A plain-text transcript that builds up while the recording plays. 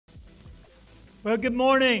Well, good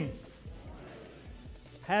morning.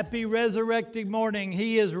 Happy resurrecting morning.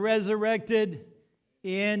 He is resurrected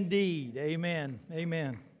indeed. Amen.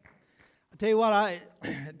 Amen. I tell you what,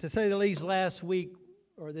 to say the least, last week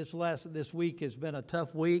or this week has been a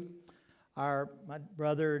tough week. My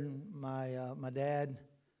brother and my dad,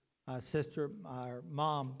 my sister, our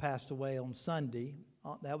mom passed away on Sunday.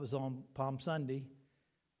 That was on Palm Sunday,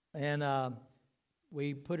 and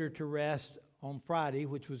we put her to rest on Friday,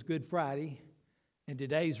 which was Good Friday. And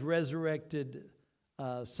today's resurrected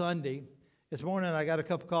Sunday. This morning I got a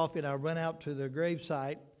cup of coffee and I went out to the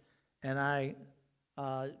gravesite, and I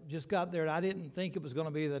just got there, and I didn't think it was going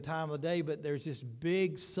to be the time of the day, but there's this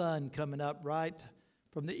big sun coming up right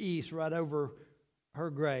from the east, right over her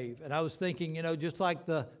grave. And I was thinking, just like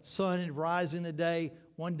the sun is rising today,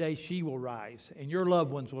 one day she will rise and your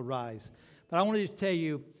loved ones will rise. But I want to just tell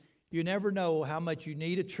you, you never know how much you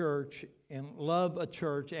need a church and love a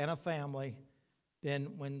church and a family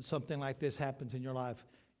than when something like this happens in your life.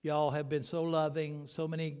 Y'all have been so loving, so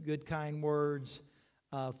many good, kind words,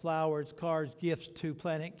 flowers, cards, gifts to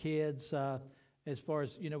Planet Kids. As far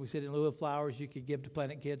as, we said in lieu of flowers, you could give to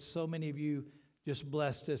Planet Kids. So many of you just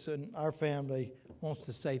blessed us, and our family wants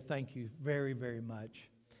to say thank you very, very much,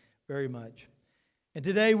 very much. And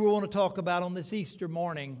today we want to talk about, on this Easter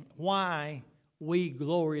morning, why we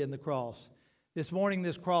glory in the cross. This morning,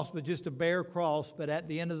 this cross was just a bare cross, but at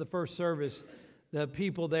the end of the first service, the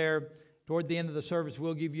people there, toward the end of the service,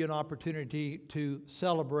 will give you an opportunity to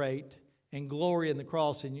celebrate and glory in the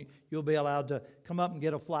cross, and you'll be allowed to come up and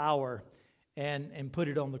get a flower and put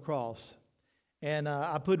it on the cross. And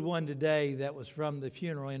I put one today that was from the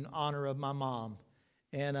funeral in honor of my mom.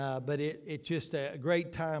 But it's just a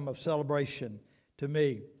great time of celebration to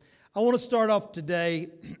me. I want to start off today,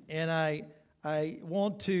 and I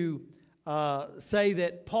want to say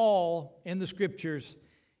that Paul, in the Scriptures,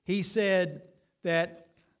 he said that,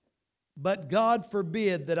 "But God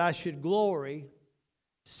forbid that I should glory,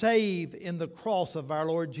 save in the cross of our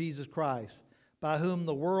Lord Jesus Christ, by whom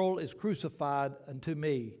the world is crucified unto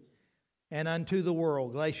me, and unto the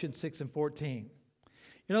world." Galatians 6:14.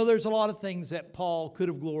 There's a lot of things that Paul could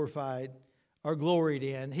have glorified or gloried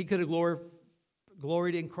in. He could have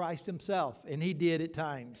gloried in Christ himself, and he did at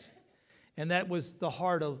times. And that was the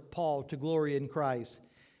heart of Paul, to glory in Christ.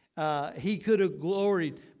 He could have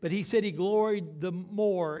gloried, but he said he gloried the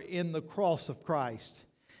more in the cross of Christ,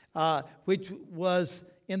 which was,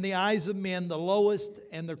 in the eyes of men, the lowest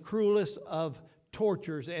and the cruelest of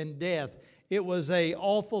tortures and death. It was an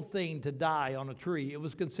awful thing to die on a tree. It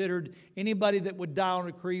was considered, anybody that would die on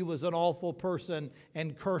a tree was an awful person,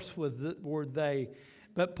 and cursed were they.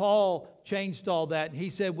 But Paul changed all that.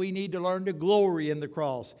 He said we need to learn to glory in the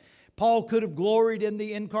cross. Paul could have gloried in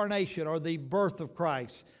the incarnation or the birth of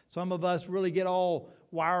Christ. Some of us really get all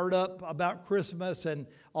wired up about Christmas and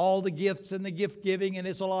all the gifts and the gift giving, and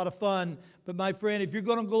it's a lot of fun. But my friend, if you're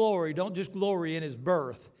going to glory, don't just glory in his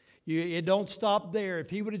birth. It don't stop there. If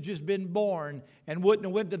he would have just been born and wouldn't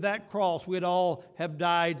have went to that cross, we'd all have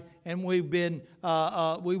died, and we would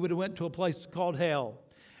have went to a place called hell.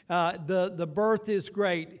 The birth is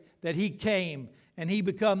great, that he came and he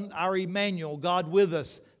become our Emmanuel, God with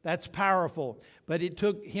us. That's powerful. But it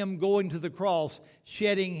took him going to the cross,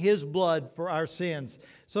 shedding his blood for our sins.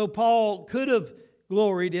 So Paul could have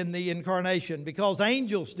gloried in the incarnation, because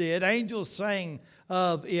angels did. Angels sang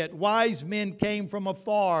of it. Wise men came from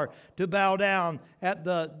afar to bow down at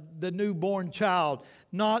the newborn child.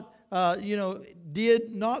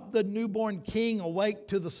 Did not the newborn king awake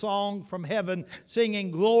to the song from heaven, singing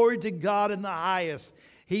glory to God in the highest?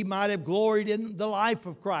 He might have gloried in the life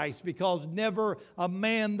of Christ, because never a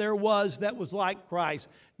man there was that was like Christ.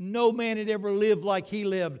 No man had ever lived like he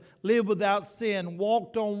lived without sin,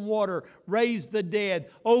 walked on water, raised the dead,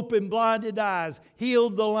 opened blinded eyes,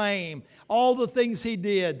 healed the lame. All the things he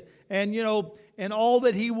did, and all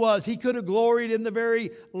that he was. He could have gloried in the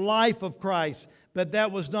very life of Christ, but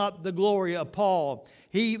that was not the glory of Paul.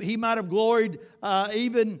 He might have gloried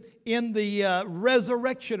even in the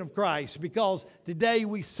resurrection of Christ, because today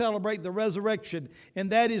we celebrate the resurrection,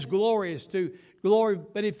 and that is glorious to glory.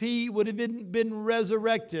 But if he would have been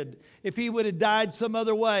resurrected, if he would have died some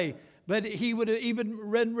other way, but he would have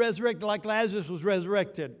even been resurrected like Lazarus was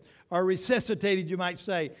resurrected, or resuscitated, you might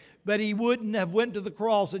say. but he wouldn't have went to the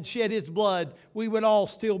cross and shed his blood, we would all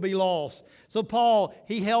still be lost. So Paul,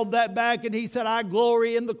 he held that back and he said, I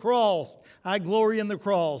glory in the cross. I glory in the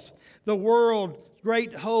cross. The world's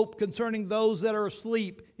great hope concerning those that are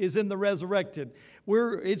asleep is in the resurrected.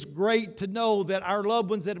 It's great to know that our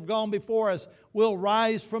loved ones that have gone before us will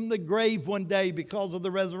rise from the grave one day because of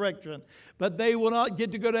the resurrection. But they will not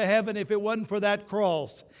get to go to heaven if it wasn't for that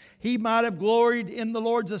cross. He might have gloried in the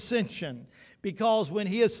Lord's ascension, because when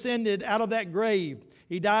he ascended out of that grave,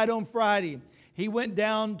 he died on Friday. He went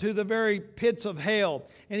down to the very pits of hell,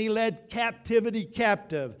 and he led captivity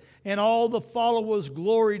captive. And all the followers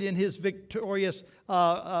gloried in his victorious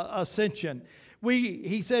ascension.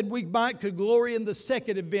 He said we could glory in the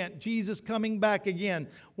second event, Jesus coming back again.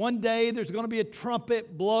 One day there's going to be a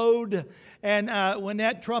trumpet blowed, and when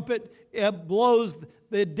that trumpet blows,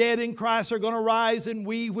 the dead in Christ are going to rise, and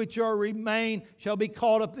we which are remain shall be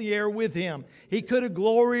caught up in the air with him. He could have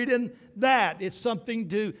gloried in that. It's something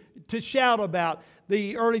to shout about.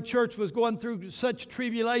 The early church was going through such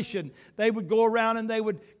tribulation. They would go around and they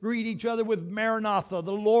would greet each other with Maranatha.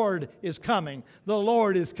 The Lord is coming. The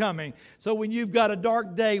Lord is coming. So when you've got a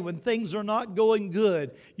dark day, when things are not going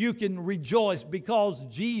good, you can rejoice because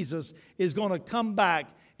Jesus is going to come back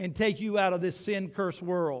and take you out of this sin-cursed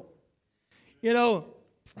world. You know,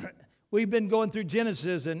 we've been going through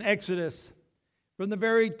Genesis and Exodus. From the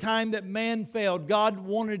very time that man failed, God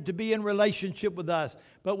wanted to be in relationship with us.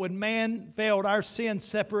 But when man failed, our sin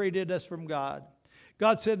separated us from God.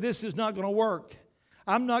 God said, this is not going to work.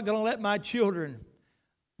 I'm not going to let my children,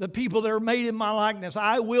 the people that are made in my likeness,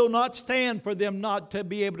 I will not stand for them not to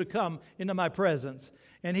be able to come into my presence.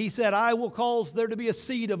 And he said, I will cause there to be a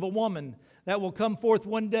seed of a woman that will come forth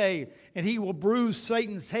one day, and he will bruise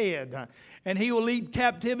Satan's head, and he will lead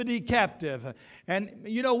captivity captive. And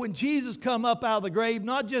you know, when Jesus come up out of the grave,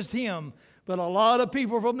 not just him, but a lot of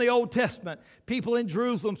people from the Old Testament, people in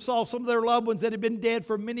Jerusalem saw some of their loved ones that had been dead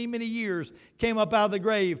for many, many years, came up out of the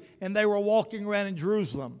grave, and they were walking around in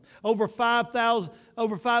Jerusalem. Over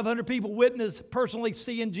 500 people witnessed personally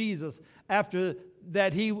seeing Jesus after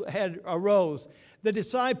that he had arose. The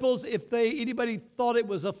disciples, if anybody thought it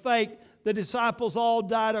was a fake, the disciples all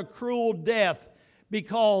died a cruel death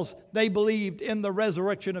because they believed in the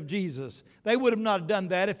resurrection of Jesus. They would have not done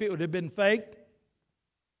that if it would have been faked.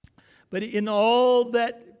 But in all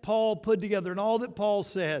that Paul put together and all that Paul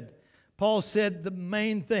said the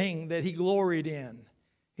main thing that he gloried in.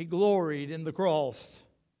 He gloried in the cross.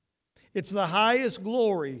 It's the highest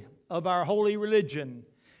glory of our holy religion,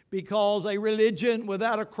 because a religion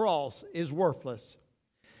without a cross is worthless.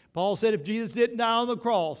 Paul said if Jesus didn't die on the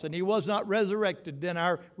cross and he was not resurrected, then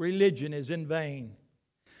our religion is in vain.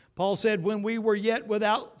 Paul said when we were yet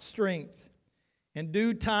without strength, in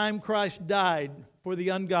due time Christ died for the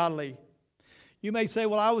ungodly. You may say,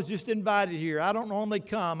 well, I was just invited here. I don't normally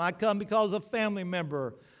come. I come because a family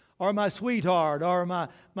member or my sweetheart or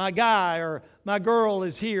my guy or my girl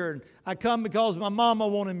is here. And I come because my mama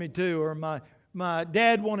wanted me to, or my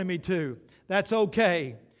dad wanted me to. That's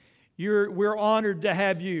okay. We're honored to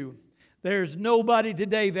have you. There's nobody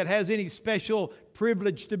today that has any special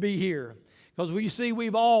privilege to be here. Because you see,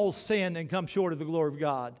 we've all sinned and come short of the glory of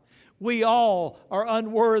God. We all are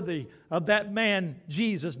unworthy of that man,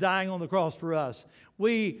 Jesus, dying on the cross for us.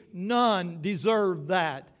 None deserve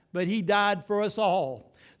that, but he died for us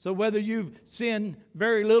all. So whether you've sinned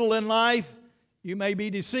very little in life, you may be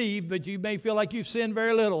deceived, but you may feel like you've sinned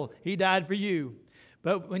very little. He died for you.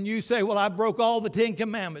 But when you say, well, I broke all the 10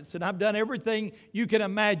 commandments and I've done everything you can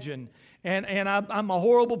imagine, and I'm a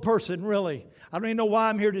horrible person, really. I don't even know why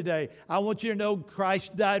I'm here today. I want you to know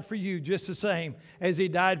Christ died for you just the same as he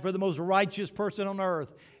died for the most righteous person on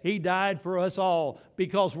earth. He died for us all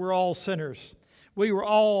because we're all sinners. We were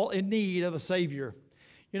all in need of a Savior.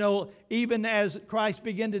 You know, even as Christ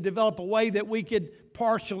began to develop a way that we could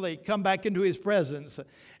partially come back into his presence,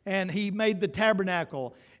 and he made the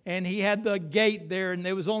tabernacle, and he had the gate there, and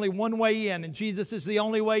there was only one way in, and Jesus is the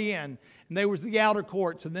only way in. And there was the outer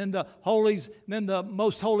courts, and then the holies, and then the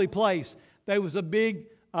most holy place. There was a big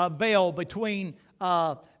veil between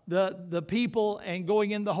the people and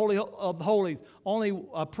going in the Holy of Holies. Only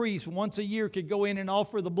a priest once a year could go in and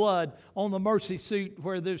offer the blood on the mercy seat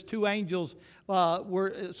where there's two angels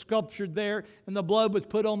were sculptured there, and the blood was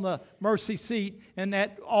put on the mercy seat, and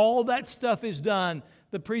that all that stuff is done.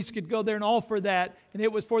 The priest could go there and offer that, and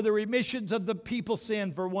it was for the remissions of the people's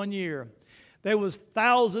sin for 1 year. There was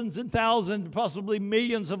thousands and thousands, possibly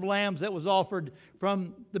millions of lambs that was offered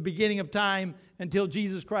from the beginning of time until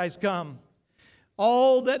Jesus Christ come.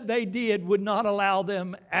 All that they did would not allow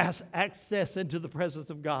them access into the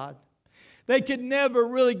presence of God. They could never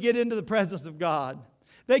really get into the presence of God.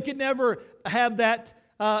 They could never have that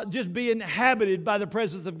just be inhabited by the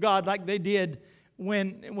presence of God like they did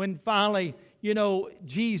when finally,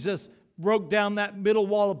 Jesus broke down that middle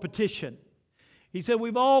wall of petition. He said,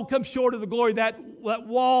 we've all come short of the glory, that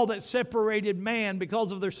wall that separated man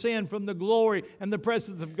because of their sin from the glory and the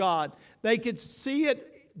presence of God. They could see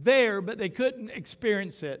it there, but they couldn't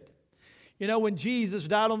experience it. When Jesus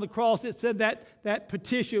died on the cross, it said that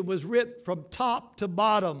petition was ripped from top to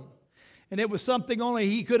bottom. And it was something only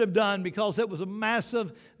he could have done, because it was a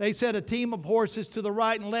massive, they said a team of horses to the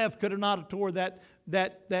right and left could have not tore that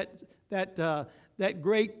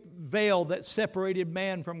great veil that separated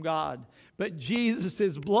man from God. But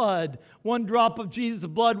Jesus' blood, one drop of Jesus'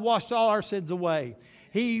 blood washed all our sins away.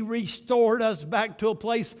 He restored us back to a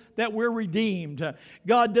place that we're redeemed.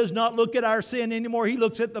 God does not look at our sin anymore. He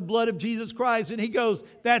looks at the blood of Jesus Christ and He goes,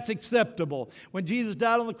 that's acceptable. When Jesus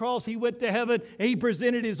died on the cross, He went to heaven and He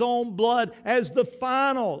presented His own blood as the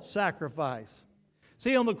final sacrifice.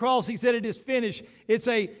 See, on the cross, He said it is finished. It's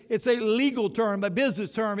a legal term, a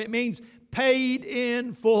business term. It means paid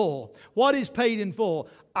in full. What is paid in full?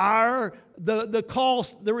 The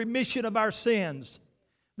cost, the remission of our sins.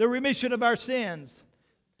 The remission of our sins.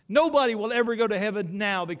 Nobody will ever go to heaven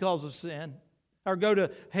now because of sin, or go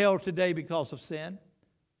to hell today because of sin.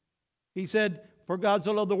 He said, for God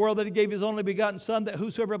so loved the world that He gave His only begotten Son, that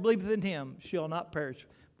whosoever believeth in Him shall not perish,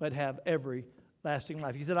 but have everlasting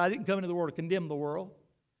life. He said, I didn't come into the world to condemn the world,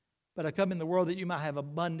 but I come in the world that you might have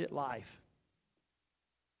abundant life.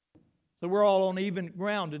 So we're all on even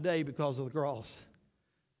ground today because of the cross.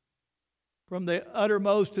 From the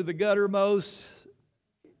uttermost to the guttermost,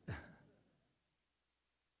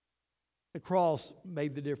 the cross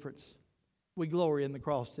made the difference. We glory in the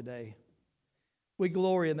cross today. We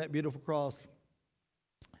glory in that beautiful cross.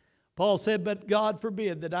 Paul said, but God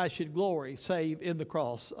forbid that I should glory save in the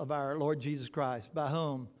cross of our Lord Jesus Christ, by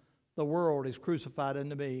whom the world is crucified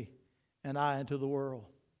unto me, and I unto the world.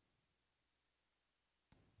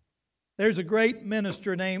 There's a great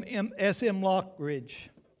minister named S.M. Lockridge.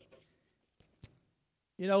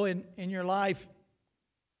 In your life,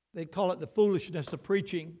 they call it the foolishness of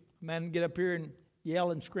preaching. Man can get up here and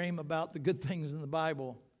yell and scream about the good things in the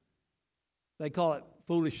Bible. They call it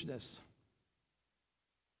foolishness.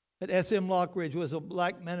 But S.M. Lockridge was a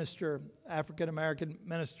black minister, African-American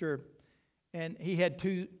minister, and he had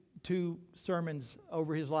two sermons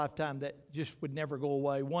over his lifetime that just would never go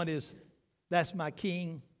away. One is, that's my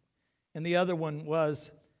king, and the other one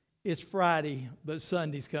was, it's Friday, but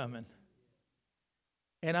Sunday's coming.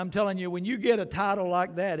 And I'm telling you, when you get a title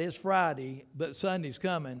like that, it's Friday, but Sunday's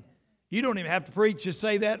coming, you don't even have to preach. Just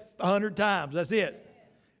say that 100 times. That's it.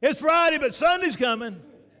 It's Friday, but Sunday's coming.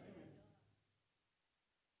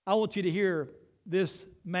 I want you to hear this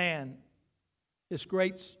man, this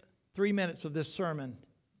great 3 minutes of this sermon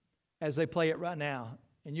as they play it right now,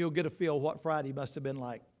 and you'll get a feel what Friday must have been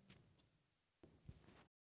like.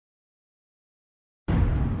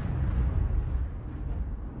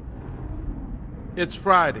 It's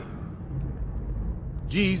Friday.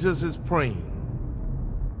 Jesus is praying.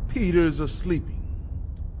 Peter's sleeping.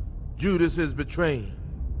 Judas is betraying.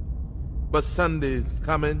 But Sunday's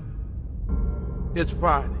coming. It's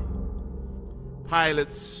Friday.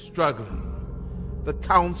 Pilate's struggling. The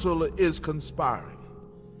council is conspiring.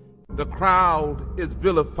 The crowd is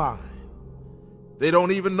vilifying. They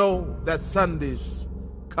don't even know that Sunday's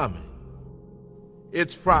coming.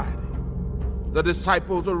 It's Friday. The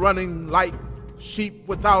disciples are running like sheep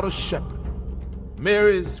without a shepherd.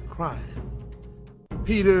 Mary's crying.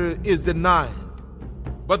 Peter is denying.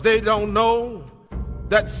 But they don't know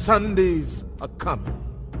that Sundays are coming.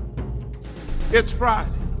 It's Friday.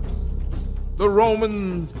 The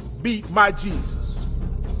Romans beat my Jesus.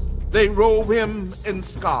 They robe him in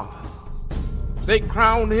scarlet. They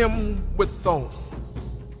crown him with thorns.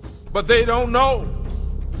 But they don't know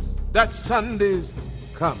that Sunday's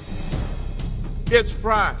coming. It's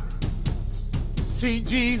Friday. See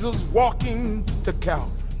Jesus walking to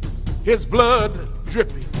Calvary. His blood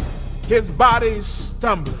dripping. His body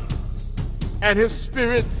stumbling. And his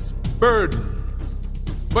spirit's burdened.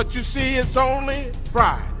 But you see, it's only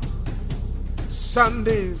Friday.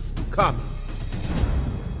 Sunday's coming.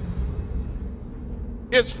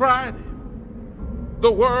 It's Friday.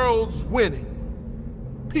 The world's winning.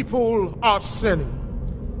 People are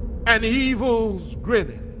sinning. And evil's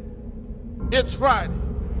grinning. It's Friday.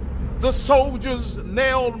 The soldiers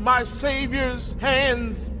nailed my Savior's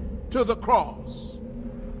hands to the cross.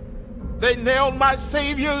 They nailed my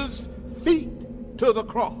Savior's feet to the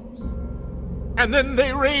cross. And then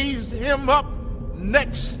they raised him up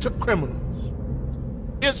next to criminals.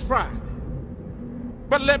 It's Friday.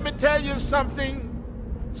 But let me tell you something.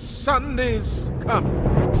 Sunday's coming.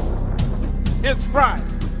 It's Friday.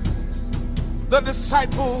 The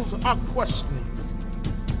disciples are questioning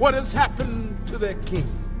what has happened to their king.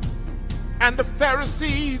 And the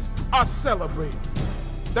Pharisees are celebrating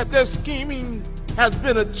that their scheming has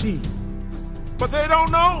been achieved. But they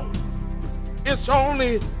don't know it's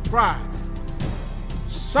only Friday.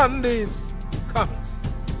 Sunday's coming.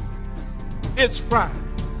 It's Friday.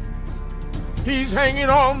 He's hanging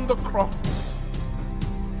on the cross,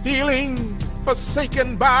 feeling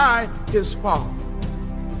forsaken by his Father,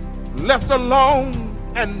 left alone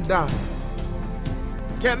and dying.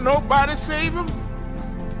 Can nobody save him?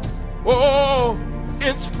 Oh,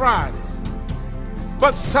 it's Friday,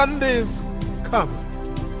 but Sunday's coming.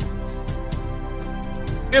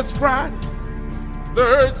 It's Friday. The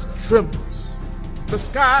earth trembles. The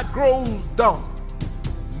sky grows dark.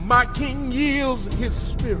 My King yields his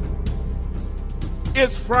spirit.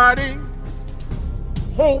 It's Friday.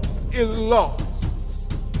 Hope is lost.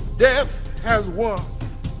 Death has won.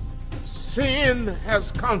 Sin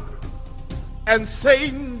has conquered. And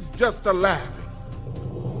Satan's just a laughing.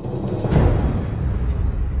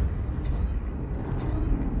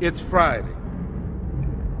 It's Friday.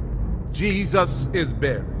 Jesus is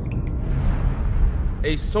buried.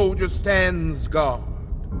 A soldier stands guard,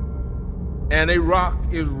 and a rock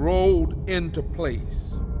is rolled into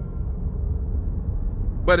place.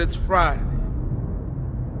 But it's Friday.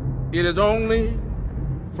 It is only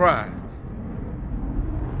Friday.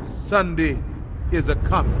 Sunday is a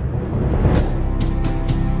coming.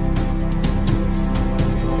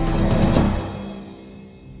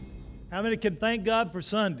 How many can thank God for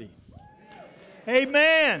Sunday?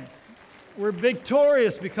 Amen. We're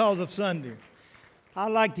victorious because of Sunday.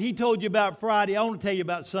 He told you about Friday. I want to tell you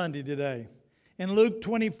about Sunday today. In Luke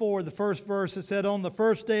 24, the first verse, it said, on the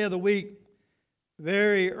first day of the week,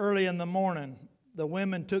 very early in the morning, the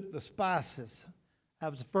women took the spices. That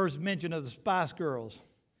was the first mention of the Spice Girls.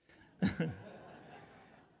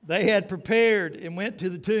 They had prepared and went to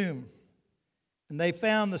the tomb. And they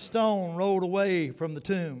found the stone rolled away from the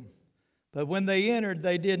tomb. But when they entered,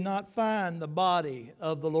 they did not find the body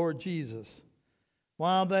of the Lord Jesus.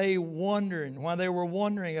 While they were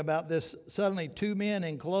wondering about this, suddenly two men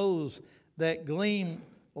in clothes that gleamed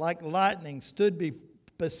like lightning stood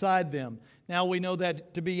beside them. Now we know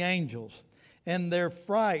that to be angels. And their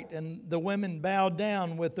fright, and the women bowed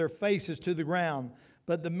down with their faces to the ground.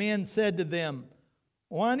 But the men said to them,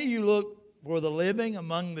 why do you look for the living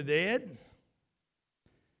among the dead?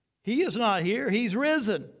 He is not here, he's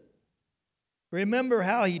risen. Remember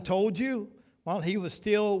how he told you while he was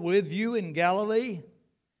still with you in Galilee?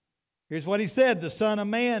 Here's what he said, the Son of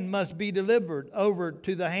Man must be delivered over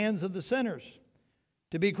to the hands of the sinners,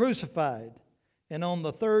 to be crucified, and on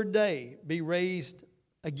the third day be raised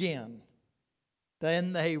again.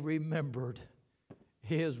 Then they remembered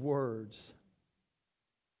his words.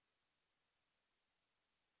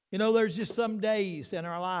 You know, there's just some days in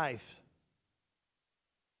our life.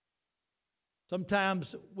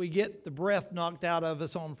 Sometimes we get the breath knocked out of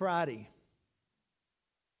us on Friday.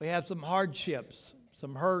 We have some hardships,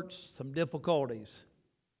 some hurts, some difficulties.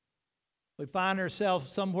 We find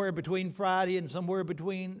ourselves somewhere between Friday and somewhere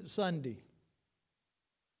between Sunday.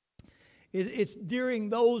 It's during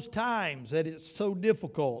those times that it's so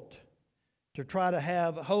difficult to try to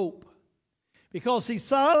have hope. Because see,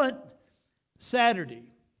 Silent Saturday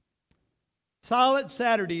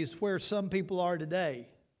is where some people are today.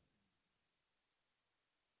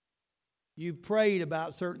 You've prayed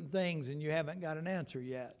about certain things and you haven't got an answer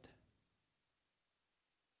yet.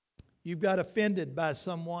 You've got offended by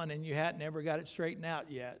someone and you hadn't ever got it straightened out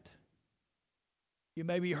yet. You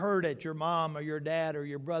may be hurt at your mom or your dad or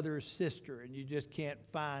your brother or sister and you just can't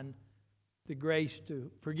find the grace to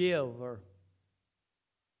forgive or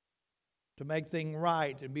to make things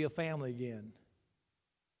right and be a family again.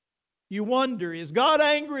 You wonder, is God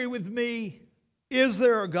angry with me? Is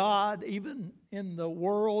there a God even in the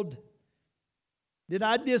world? Did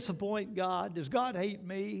I disappoint God? Does God hate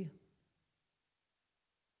me?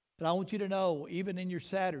 But I want you to know, even in your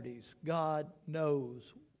Saturdays, God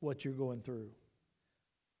knows what you're going through.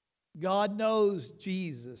 God knows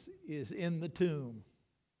Jesus is in the tomb.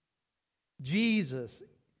 Jesus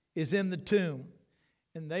is in the tomb.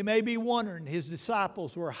 And they may be wondering, his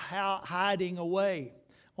disciples were hiding away.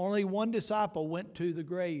 Only one disciple went to the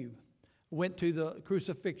grave, went to the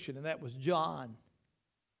crucifixion, and that was John.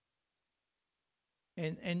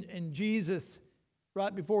 And Jesus,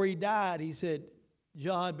 right before he died, he said,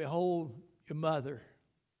 John, behold your mother.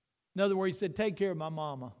 In other words, he said, take care of my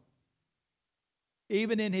mama.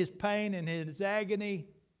 Even in his pain and his agony,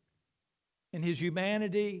 In his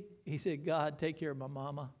humanity, he said, God, take care of my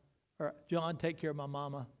mama. Or John, take care of my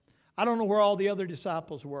mama. I don't know where all the other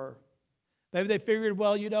disciples were. Maybe they figured,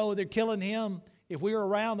 well, you know, they're killing him. If we were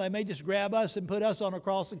around, they may just grab us and put us on a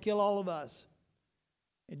cross and kill all of us.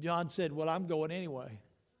 And John said, well, I'm going anyway.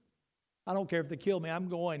 I don't care if they kill me. I'm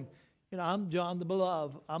going. You know, I'm John the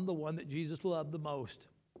Beloved. I'm the one that Jesus loved the most.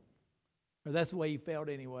 Or that's the way he felt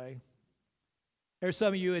anyway. There's some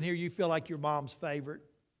of you in here, you feel like your mom's favorite.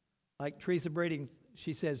 Like Teresa Breeding,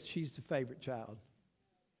 she says she's the favorite child.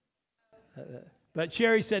 But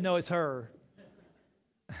Sherry said, no, it's her.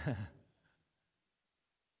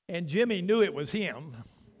 And Jimmy knew it was him.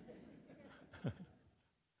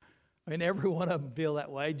 I mean, every one of them feel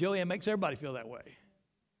that way. Joanne makes everybody feel that way.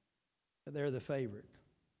 They're the favorite.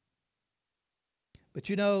 But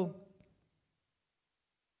you know,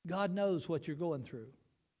 God knows what you're going through.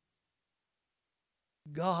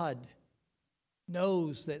 God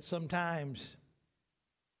knows that sometimes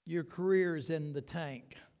your career is in the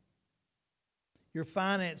tank. Your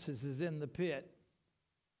finances is in the pit.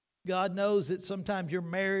 God knows that sometimes your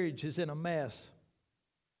marriage is in a mess.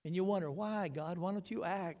 And you wonder, why, God? Why don't you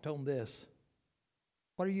act on this?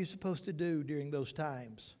 What are you supposed to do during those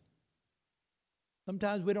times?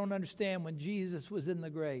 Sometimes we don't understand when Jesus was in the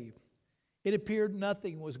grave. It appeared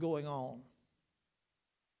nothing was going on.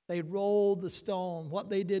 They rolled the stone. What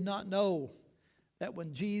they did not know, that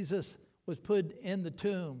when Jesus was put in the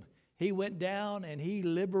tomb, he went down and he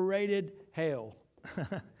liberated hell.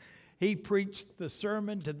 He preached the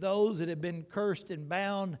sermon to those that had been cursed and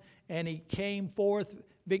bound, and he came forth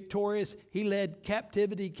victorious. He led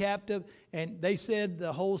captivity captive, and they said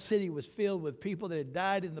the whole city was filled with people that had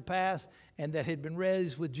died in the past and that had been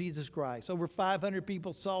raised with Jesus Christ. Over 500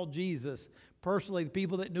 people saw Jesus. Personally, the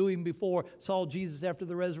people that knew him before saw Jesus after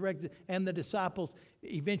the resurrection, and the disciples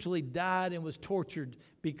eventually died and was tortured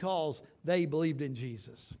because they believed in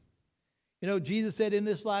Jesus. You know, Jesus said, in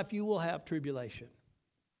this life you will have tribulation.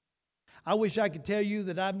 I wish I could tell you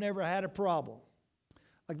that I've never had a problem.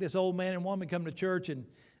 Like this old man and woman come to church, and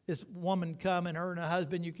this woman come, and her and her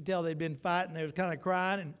husband, you could tell they'd been fighting. They was kind of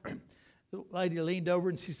crying, and the lady leaned over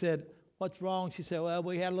and she said, what's wrong? She said, well,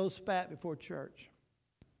 we had a little spat before church.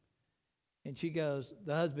 And she goes,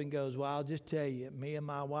 the husband goes, well, I'll just tell you, me and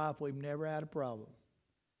my wife, we've never had a problem.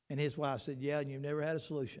 And his wife said, yeah, and you've never had a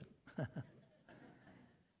solution.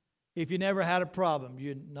 If you never had a problem,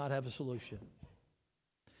 you'd not have a solution.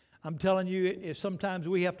 I'm telling you, if sometimes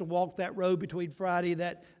we have to walk that road between Friday,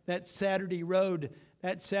 that Saturday road,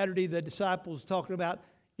 that Saturday the disciples talking about,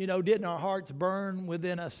 you know, didn't our hearts burn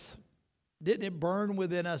within us? Didn't it burn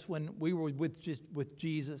within us when we were with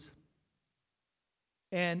Jesus?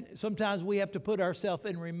 And sometimes we have to put ourselves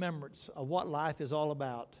in remembrance of what life is all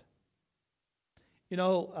about. You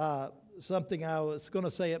know, something I was going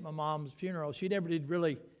to say at my mom's funeral, she never did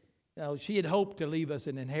really, you know, she had hoped to leave us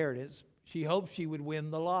an inheritance. She hoped she would win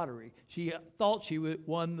the lottery. She thought she would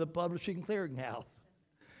won the publishing clearinghouse.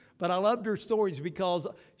 But I loved her stories because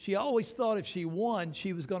she always thought if she won,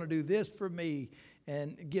 she was going to do this for me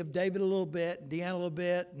and give David a little bit, Deanna a little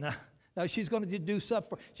bit. No, she's going to do stuff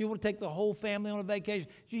for, she would take the whole family on a vacation.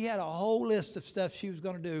 She had a whole list of stuff she was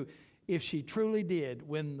going to do if she truly did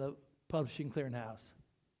win the publishing clearinghouse.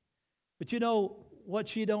 But you know what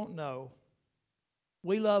she don't know?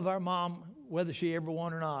 We love our mom whether she ever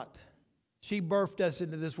won or not. She birthed us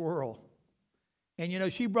into this world. And you know,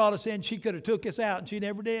 she brought us in. She could have took us out, and she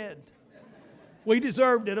never did. We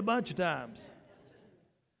deserved it a bunch of times.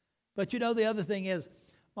 But you know, the other thing is,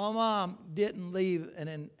 my mom didn't leave an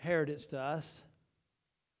inheritance to us.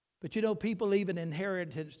 But you know, people leave an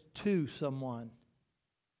inheritance to someone.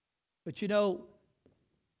 But you know,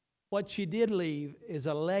 what she did leave is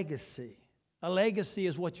a legacy. A legacy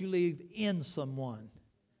is what you leave in someone.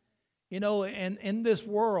 You know, and in this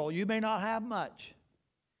world, you may not have much.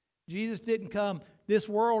 Jesus didn't come. This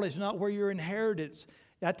world is not where your inheritance.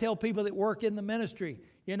 I tell people that work in the ministry,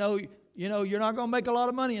 you know, you're not going to make a lot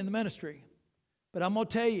of money in the ministry. But I'm going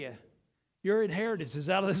to tell you, your inheritance is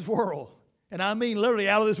out of this world. And I mean literally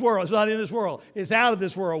out of this world. It's not in this world. It's out of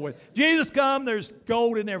this world. When Jesus comes, there's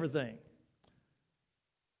gold in everything.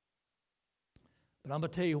 But I'm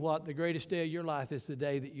going to tell you what, the greatest day of your life is the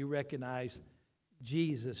day that you recognize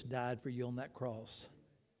Jesus died for you on that cross.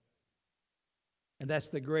 And that's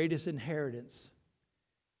the greatest inheritance.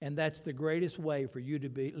 And that's the greatest way for you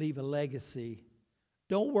to leave a legacy.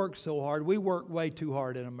 Don't work so hard. We work way too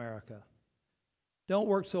hard in America. Don't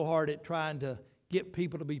work so hard at trying to get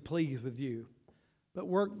people to be pleased with you. But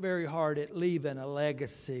work very hard at leaving a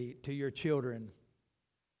legacy to your children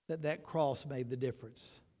that cross made the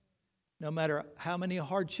difference. No matter how many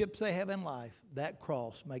hardships they have in life, that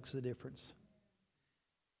cross makes the difference.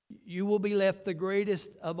 you will be left the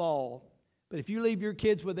greatest of all. But if you leave your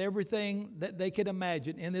kids with everything that they could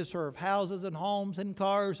imagine in this earth, houses and homes and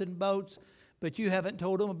cars and boats, but you haven't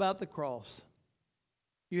told them about the cross,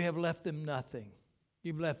 you have left them nothing.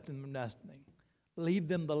 You've left them nothing. Leave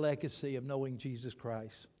them the legacy of knowing Jesus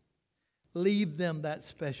Christ. Leave them that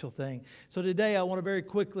special thing. So today I want to very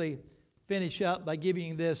quickly finish up by giving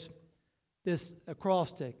you this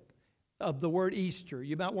acrostic of the word Easter.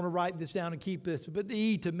 You might want to write this down and keep this. But the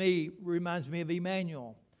E to me reminds me of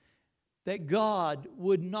Emmanuel. That God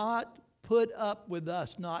would not put up with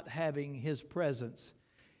us not having His presence.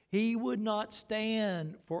 He would not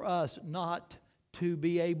stand for us not to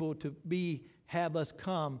be able to have us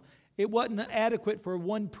come. It wasn't adequate for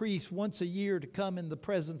one priest once a year to come in the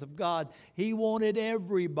presence of God. He wanted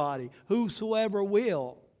everybody, whosoever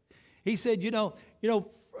will. He said,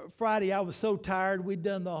 Friday I was so tired. We'd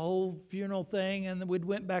done the whole funeral thing, and we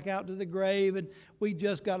went back out to the grave, and we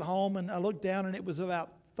just got home, and I looked down, and it was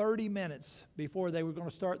about 30 minutes before they were going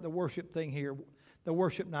to start the worship thing here, the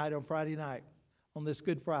worship night on Friday night, on this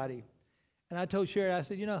Good Friday. And I told Sharon, I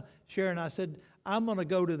said, Sharon, I said, I'm going to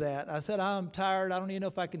go to that. I said, I'm tired. I don't even know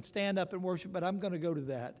if I can stand up and worship, but I'm going to go to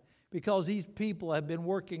that. Because these people have been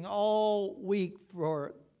working all week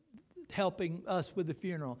for helping us with the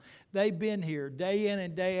funeral. They've been here day in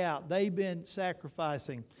and day out. They've been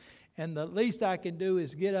sacrificing. And the least I can do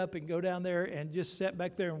is get up and go down there and just sit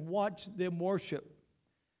back there and watch them worship.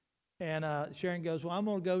 And Sharon goes, well, I'm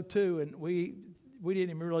going to go too. And we didn't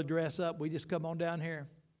even really dress up. We just come on down here.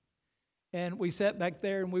 And we sat back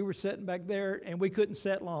there, and we were sitting back there, and we couldn't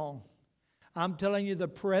sit long. I'm telling you, the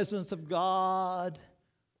presence of God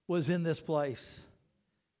was in this place.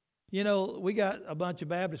 We got a bunch of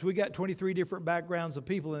Baptists. We got 23 different backgrounds of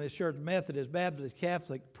people in this church: Methodist, Baptist,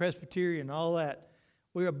 Catholic, Presbyterian, all that.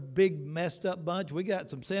 We're a big messed up bunch. We got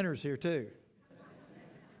some sinners here too.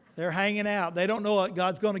 They're hanging out. They don't know what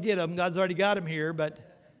God's going to get them. God's already got them here, but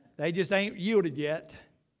they just ain't yielded yet.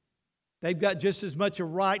 They've got just as much a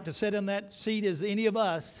right to sit in that seat as any of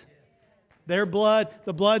us. Their blood,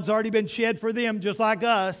 the blood's already been shed for them just like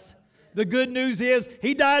us. The good news is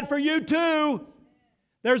He died for you too.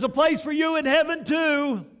 There's a place for you in heaven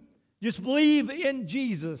too. Just believe in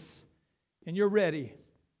Jesus and you're ready.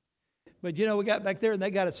 But we got back there and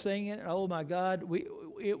they got us singing. Oh my God,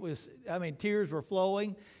 tears were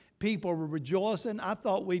flowing. People were rejoicing. I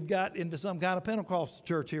thought we'd got into some kind of Pentecostal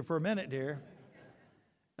church here for a minute, dear.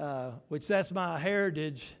 Which that's my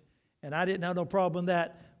heritage, and I didn't have no problem with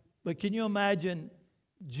that. But can you imagine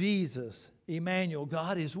Jesus, Emmanuel,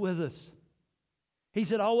 God is with us. He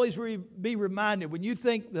said, always be reminded, when you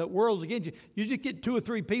think the world's against you, you just get 2 or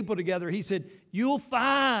 3 people together. He said, you'll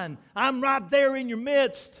find I'm right there in your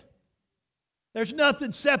midst. There's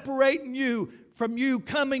nothing separating you from you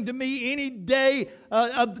coming to me any day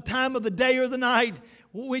of the time of the day or the night.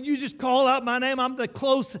 When you just call out my name, I'm the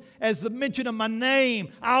close as the mention of my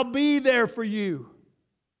name. I'll be there for you.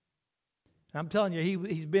 I'm telling you,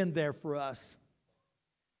 He's been there for us.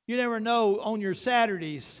 You never know on your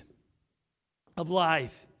Saturdays of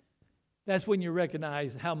life, that's when you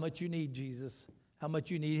recognize how much you need Jesus, how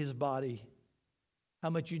much you need His body, how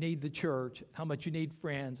much you need the church, how much you need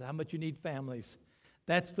friends, how much you need families.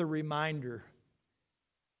 That's the reminder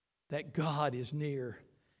that God is near.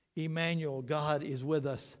 Emmanuel, God is with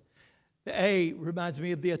us. The A reminds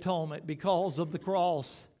me of the atonement because of the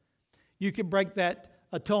cross. You can break that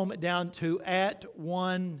atonement down to at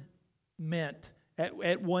one meant,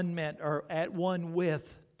 or at one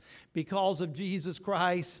with. Because of Jesus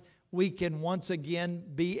Christ, we can once again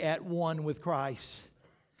be at one with Christ.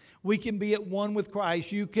 We can be at one with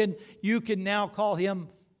Christ. You can now call Him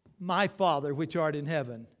my Father, which art in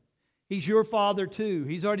heaven. He's your Father too.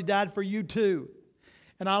 He's already died for you too.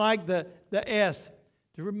 And I like the S.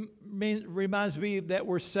 It reminds me that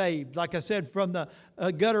we're saved. Like I said, from the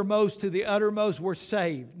guttermost to the uttermost, we're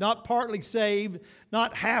saved. Not partly saved,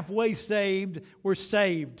 not halfway saved, we're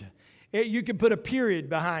saved. You can put a period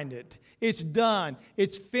behind it. It's done.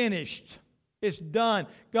 It's finished. It's done.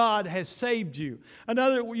 God has saved you.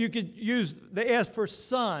 Another, you could use the S for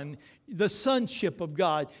son, the sonship of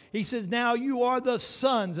God. He says, now you are the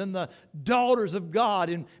sons and the daughters of God.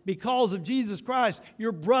 And because of Jesus Christ,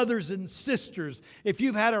 you're brothers and sisters. If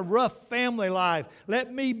you've had a rough family life,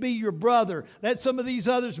 let me be your brother. Let some of these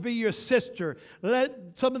others be your sister.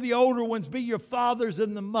 Let some of the older ones be your fathers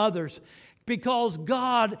and the mothers. Because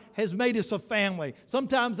God has made us a family.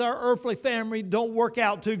 Sometimes our earthly family don't work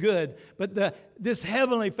out too good. But this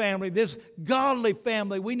heavenly family, this godly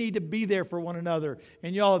family, we need to be there for one another.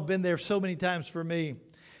 And y'all have been there so many times for me.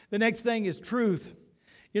 The next thing is truth.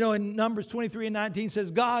 In Numbers 23 and 19 says,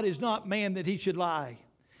 God is not man that He should lie.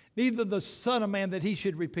 neither the Son of Man that he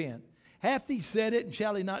should repent. Hath he said it, and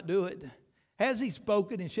shall he not do it? Has he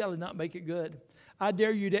spoken, and shall he not make it good? I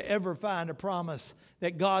dare you to ever find a promise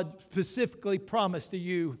that God specifically promised to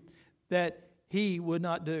you that he would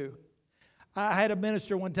not do. I had a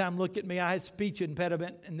minister one time look at me. I had speech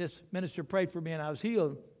impediment, and this minister prayed for me, and I was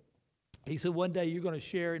healed. He said, one day you're going to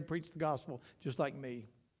share and preach the gospel just like me.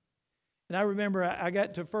 And I remember I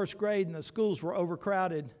got to first grade, and the schools were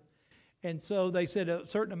overcrowded. And so they said a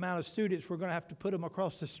certain amount of students, we're going to have to put them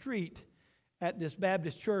across the street at this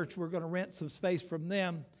Baptist church. We're going to rent some space from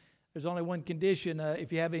them. There's only one condition.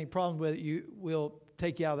 If you have any problem with it, we'll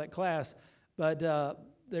take you out of that class. But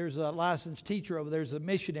there's a licensed teacher over there. There's a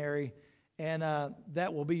missionary, and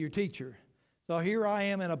that will be your teacher. So here I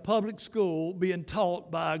am in a public school being taught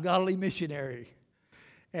by a godly missionary.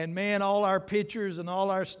 And man, all our pictures and all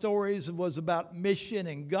our stories was about mission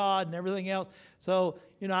and God and everything else. So,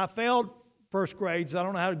 I failed first grade, so I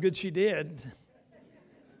don't know how good she did.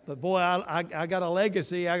 But boy, I got a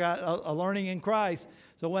legacy. I got a learning in Christ.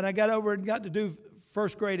 So when I got over and got to do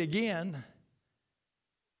first grade again,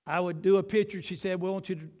 I would do a picture. She said, we want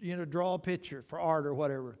you to draw a picture for art or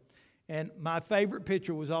whatever. And my favorite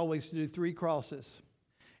picture was always to do 3 crosses.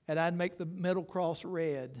 And I'd make the middle cross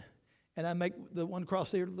red. And I'd make the one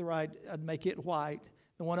cross here to the right, I'd make it white.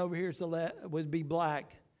 The one over here to the left would be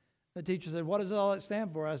black. The teacher said, what does all that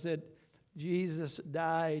stand for? I said, Jesus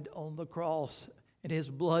died on the cross, and his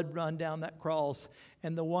blood run down that cross.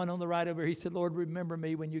 And the one on the right over here, he said, Lord, remember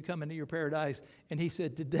me when you come into your paradise. And he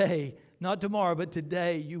said, today, not tomorrow, but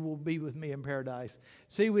today you will be with me in paradise.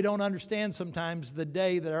 See, we don't understand sometimes the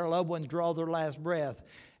day that our loved ones draw their last breath.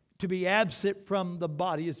 To be absent from the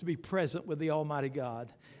body is to be present with the Almighty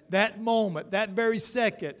God. That moment, that very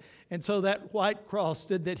second. And so that white cross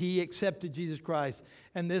stood that he accepted Jesus Christ.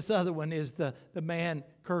 And this other one is the man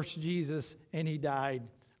cursed Jesus and he died,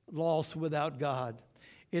 lost without God.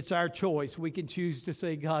 It's our choice. We can choose to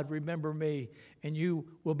say, God, remember me, and you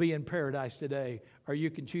will be in paradise today. Or you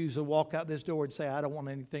can choose to walk out this door and say, I don't want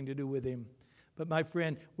anything to do with him. But my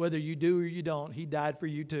friend, whether you do or you don't, he died for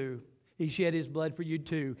you too. He shed his blood for you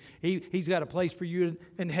too. He's got a place for you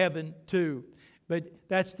in heaven too. But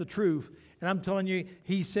that's the truth. And I'm telling you,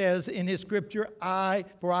 he says in his scripture,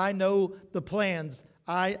 for I know the plans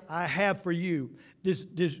I have for you, this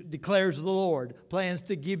declares the Lord. Plans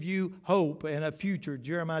to give you hope and a future,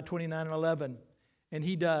 Jeremiah 29:11. And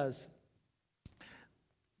he does.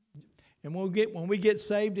 And when we get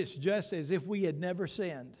saved, it's just as if we had never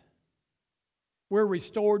sinned. We're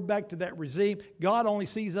restored back to that regime. God only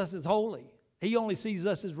sees us as holy. He only sees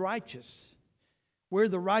us as righteous. We're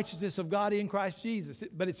the righteousness of God in Christ Jesus,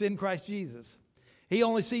 but it's in Christ Jesus. He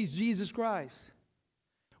only sees Jesus Christ.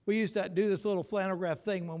 We used to do this little flannel graph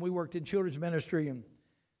thing when we worked in children's ministry, and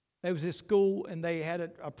there was this school, and they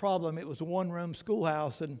had a problem. It was a one-room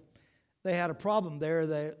schoolhouse, and they had a problem there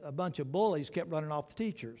that a bunch of bullies kept running off the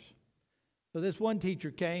teachers. So this one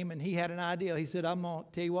teacher came, and he had an idea. He said, I'm going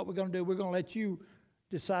to tell you what we're going to do. We're going to let you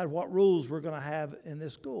decide what rules we're going to have in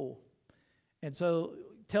this school. And so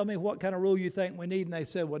tell me what kind of rule you think we need. And they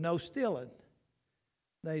said, well, no stealing.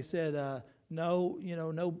 They said, no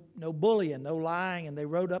bullying, no lying. And they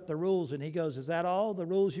wrote up the rules. And he goes, is that all the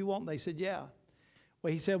rules you want? And they said, yeah.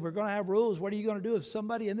 Well, he said, we're going to have rules. What are you going to do if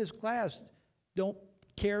somebody in this class don't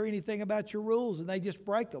care anything about your rules and they just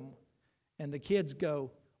break them? And the kids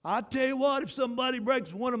go, I tell you what, if somebody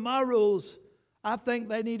breaks one of my rules, I think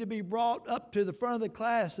they need to be brought up to the front of the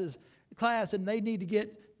class, and they need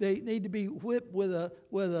to be whipped with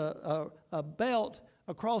a belt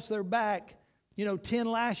across their back, 10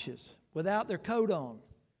 lashes without their coat on.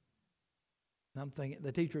 And I'm thinking,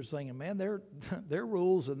 the teacher's thinking, man, their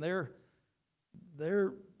rules and their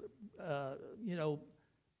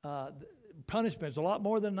punishment's a lot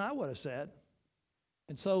more than I would have said.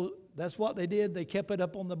 And so that's what they did. They kept it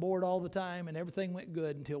up on the board all the time, and everything went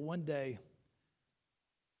good until one day,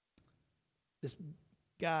 this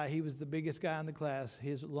guy, he was the biggest guy in the class,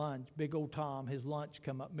 his lunch, big old Tom, his lunch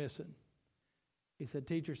come up missing. He said,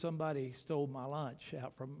 teacher, somebody stole my lunch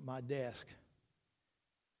out from my desk.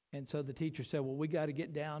 And so the teacher said, well, we got to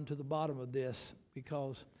get down to the bottom of this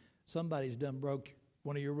because somebody's done broke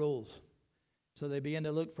one of your rules. So they began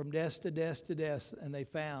to look from desk to desk to desk, and they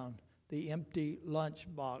found the empty lunch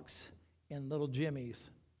box in little Jimmy's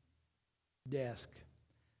desk.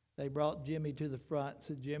 They brought Jimmy to the front and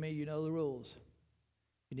said, Jimmy, you know the rules.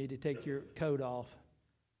 You need to take your coat off.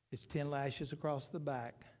 It's 10 lashes across the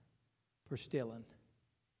back for stealing.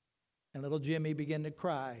 And little Jimmy began to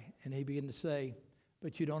cry, and he began to say,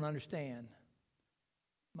 but you don't understand.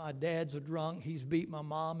 My dad's a drunk. He's beat my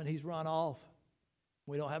mom, and he's run off.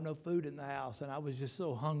 We don't have no food in the house. And I was just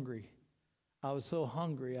so hungry. I was so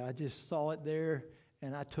hungry. I just saw it there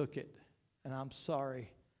and I took it. And I'm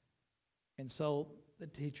sorry. And so the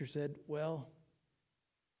teacher said, well,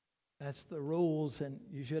 that's the rules, and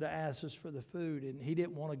you should have asked us for the food. And he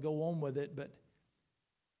didn't want to go on with it, but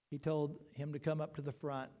he told him to come up to the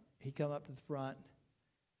front. He come up to the front,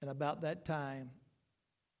 and about that time,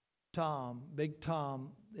 Tom, Big Tom,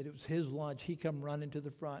 that it was his lunch, he come running to the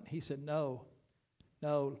front. He said, no,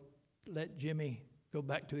 let Jimmy go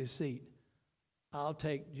back to his seat. I'll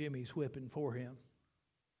take Jimmy's whipping for him.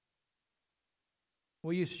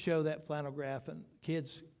 We used to show that flannel graph, and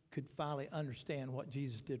kids could finally understand what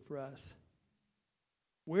Jesus did for us.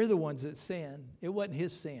 We're the ones that sinned. It wasn't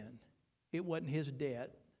his sin. It wasn't his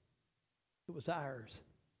debt. It was ours.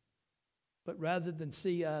 But rather than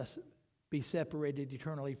see us be separated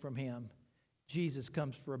eternally from him, Jesus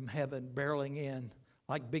comes from heaven barreling in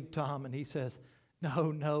like Big Tom, and he says,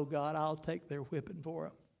 no, God, I'll take their whipping for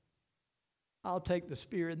them. I'll take the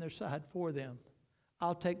spear in their side for them.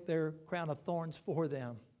 I'll take their crown of thorns for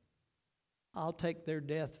them. I'll take their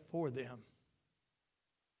death for them.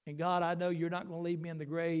 And God, I know you're not going to leave me in the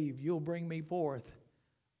grave. You'll bring me forth.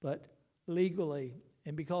 But legally,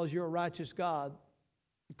 and because you're a righteous God,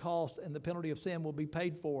 the cost and the penalty of sin will be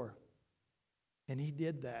paid for. And he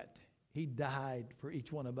did that. He died for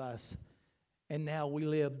each one of us. And now we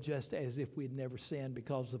live just as if we'd never sinned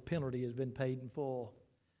because the penalty has been paid in full.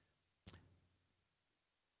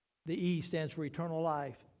 The E stands for eternal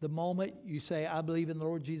life. The moment you say, I believe in the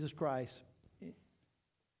Lord Jesus Christ,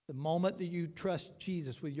 the moment that you trust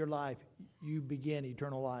Jesus with your life, you begin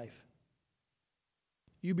eternal life.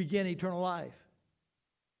 You begin eternal life.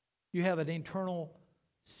 You have an eternal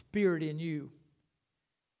spirit in you.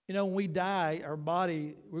 You know, when we die, our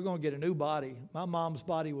body, we're going to get a new body. My mom's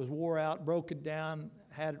body was wore out, broken down,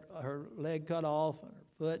 had her leg cut off, and her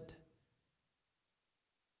foot.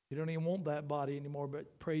 You don't even want that body anymore,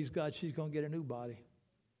 but praise God, she's going to get a new body.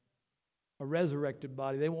 A resurrected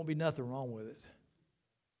body. There won't be nothing wrong with it.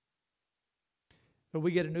 But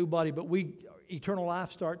we get a new body, but eternal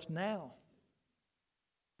life starts now.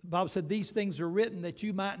 The Bible said these things are written that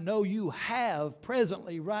you might know you have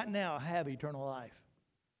presently, right now, have eternal life.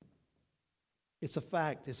 It's a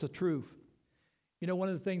fact. It's a truth. You know, one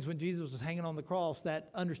of the things when Jesus was hanging on the cross, that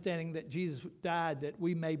understanding that Jesus died, that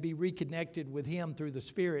we may be reconnected with him through the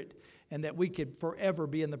Spirit, and that we could forever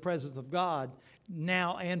be in the presence of God,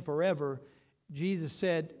 now and forever. Jesus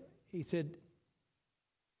said, he said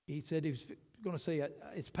he was going to say,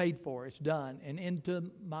 it's paid for, it's done. And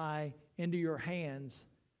into your hands,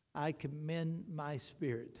 I commend my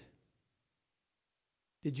spirit.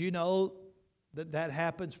 Did you know that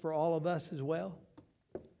happens for all of us as well?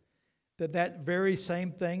 That very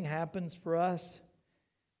same thing happens for us?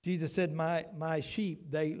 Jesus said, my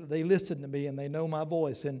sheep, they listen to me and they know my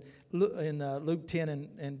voice. And in Luke 10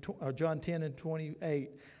 and John 10 and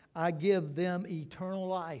 28, I give them eternal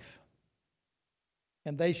life,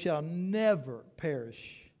 and they shall never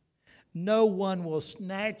perish. No one will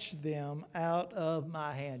snatch them out of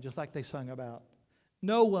my hand, just like they sung about.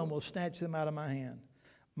 No one will snatch them out of my hand.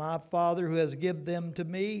 My Father who has given them to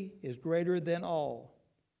me is greater than all.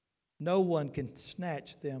 No one can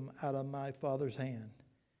snatch them out of my Father's hand.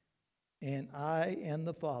 And I and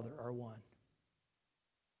the Father are one.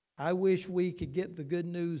 I wish we could get the good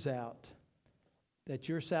news out that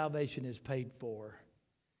your salvation is paid for.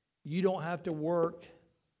 You don't have to work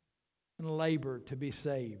and labor to be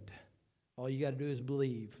saved. All you got to do is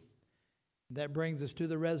believe. That brings us to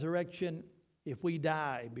the resurrection. If we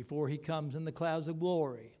die before he comes in the clouds of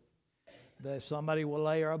glory, that somebody will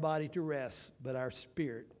lay our body to rest, but our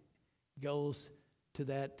spirit goes to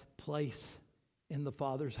that place in the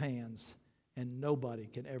Father's hands, and nobody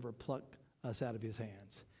can ever pluck us out of his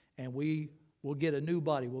hands. And we will get a new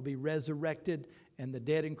body. We'll be resurrected, and the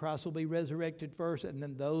dead in Christ will be resurrected first, and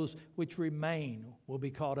then those which remain will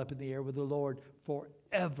be caught up in the air with the Lord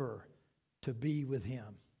forever to be with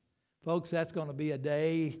him. Folks, that's going to be a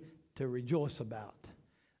day to rejoice about.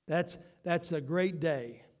 That's a great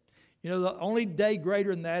day. You know, the only day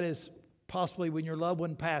greater than that is possibly when your loved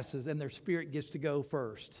one passes and their spirit gets to go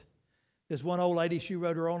first. This one old lady, she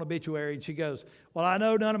wrote her own obituary, and she goes, well, I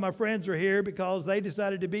know none of my friends are here because they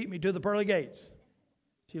decided to beat me to the pearly gates.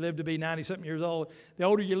 She lived to be 90-something years old. The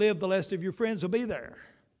older you live, the less of your friends will be there.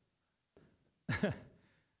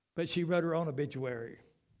 But she wrote her own obituary.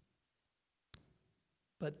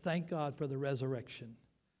 But thank God for the resurrection.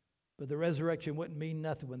 But the resurrection wouldn't mean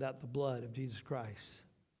nothing without the blood of Jesus Christ.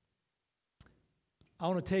 I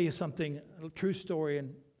want to tell you something, a true story,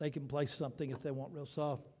 and they can play something if they want real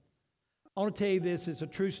soft. I want to tell you this. It's a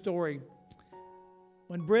true story.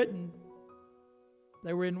 When Britain,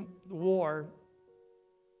 they were in the war,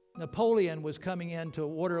 Napoleon was coming into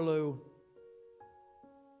Waterloo,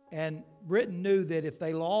 and Britain knew that if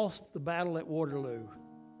they lost the battle at Waterloo,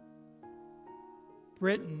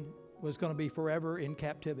 Britain was going to be forever in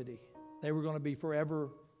captivity. They were going to be forever,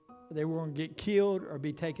 they were going to get killed or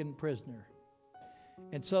be taken prisoner.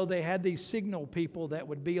 And so they had these signal people that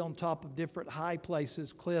would be on top of different high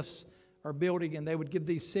places, cliffs or building, and they would give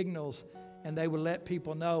these signals, and they would let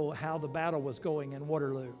people know how the battle was going in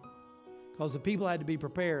Waterloo. Because the people had to be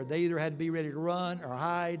prepared. They either had to be ready to run or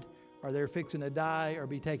hide, or they're fixing to die or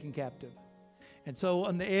be taken captive. And so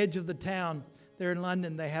on the edge of the town there in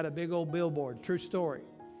London, they had a big old billboard, true story.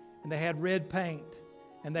 And they had red paint,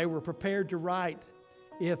 and they were prepared to write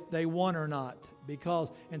if they won or not.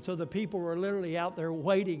 And so the people were literally out there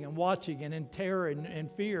waiting and watching and in terror and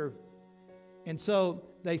fear. And so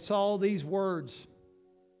they saw these words,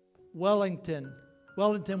 Wellington.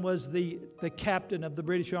 Wellington was the captain of the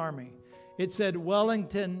British Army. It said,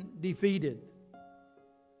 Wellington defeated.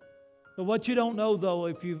 But what you don't know, though,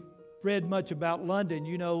 if you've read much about London,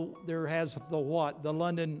 you know there has the what? The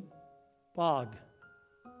London fog.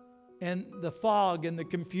 And the fog and the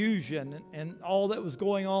confusion and all that was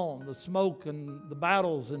going on, the smoke and the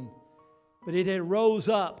battles, but it had rose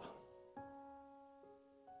up.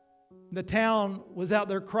 The town was out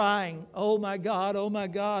there crying, oh my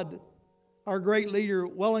God, our great leader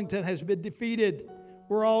Wellington has been defeated.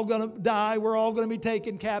 We're all going to die. We're all going to be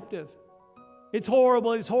taken captive. It's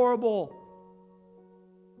horrible. It's horrible.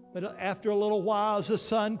 But after a little while, as the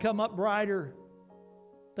sun come up brighter,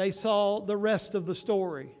 they saw the rest of the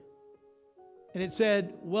story. And it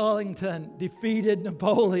said, Wellington defeated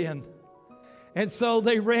Napoleon. And so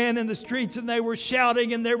they ran in the streets and they were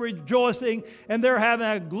shouting and they were rejoicing and they're having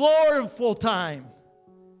a gloriful time.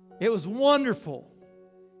 It was wonderful.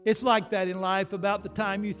 It's like that in life. About the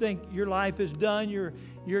time you think your life is done,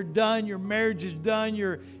 you're done, your marriage is done,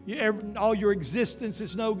 all your existence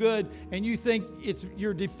is no good, and you think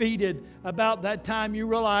you're defeated. About that time you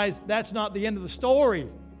realize that's not the end of the story.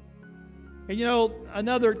 And you know,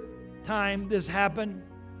 another time this happened,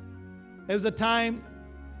 there was a time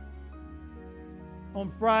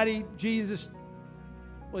on Friday Jesus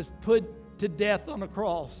was put to death on a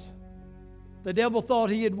cross. The devil thought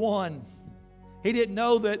he had won. He didn't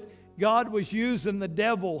know that God was using the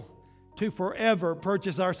devil to forever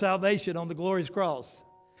purchase our salvation on the glorious cross.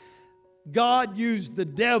 God used the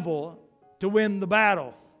devil to win the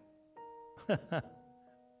battle.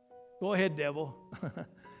 Go ahead, devil.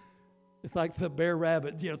 It's like the bear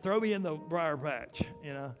rabbit, throw me in the briar patch,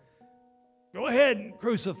 Go ahead and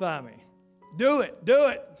crucify me. Do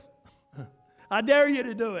it. I dare you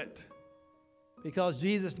to do it. Because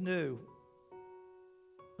Jesus knew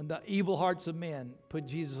when the evil hearts of men put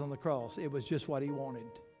Jesus on the cross, it was just what he wanted.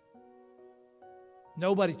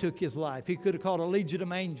 Nobody took his life. He could have called a legion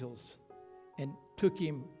of angels and took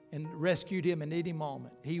him and rescued him in any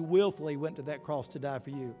moment. He willfully went to that cross to die for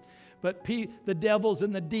you. But the devils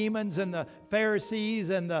and the demons and the Pharisees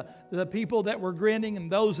and the people that were grinning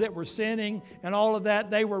and those that were sinning and all of that,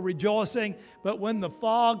 they were rejoicing. But when the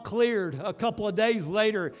fog cleared a couple of days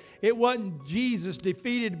later, it wasn't Jesus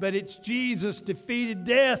defeated, but it's Jesus defeated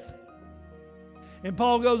death. And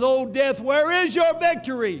Paul goes, "Oh, death, where is your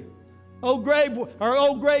victory? Oh, grave,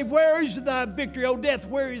 where is thy victory? Oh, death,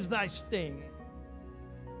 where is thy sting?"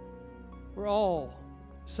 We're all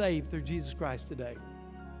saved through Jesus Christ today.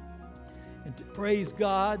 And to praise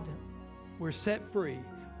God, we're set free.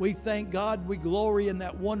 We thank God. We glory in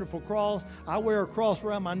that wonderful cross. I wear a cross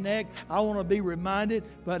around my neck. I want to be reminded,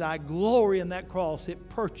 but I glory in that cross. It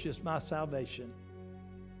purchased my salvation.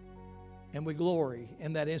 And we glory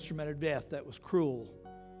in that instrument of death that was cruel.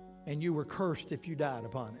 And you were cursed if you died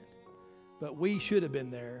upon it. But we should have been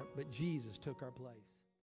there, but Jesus took our place.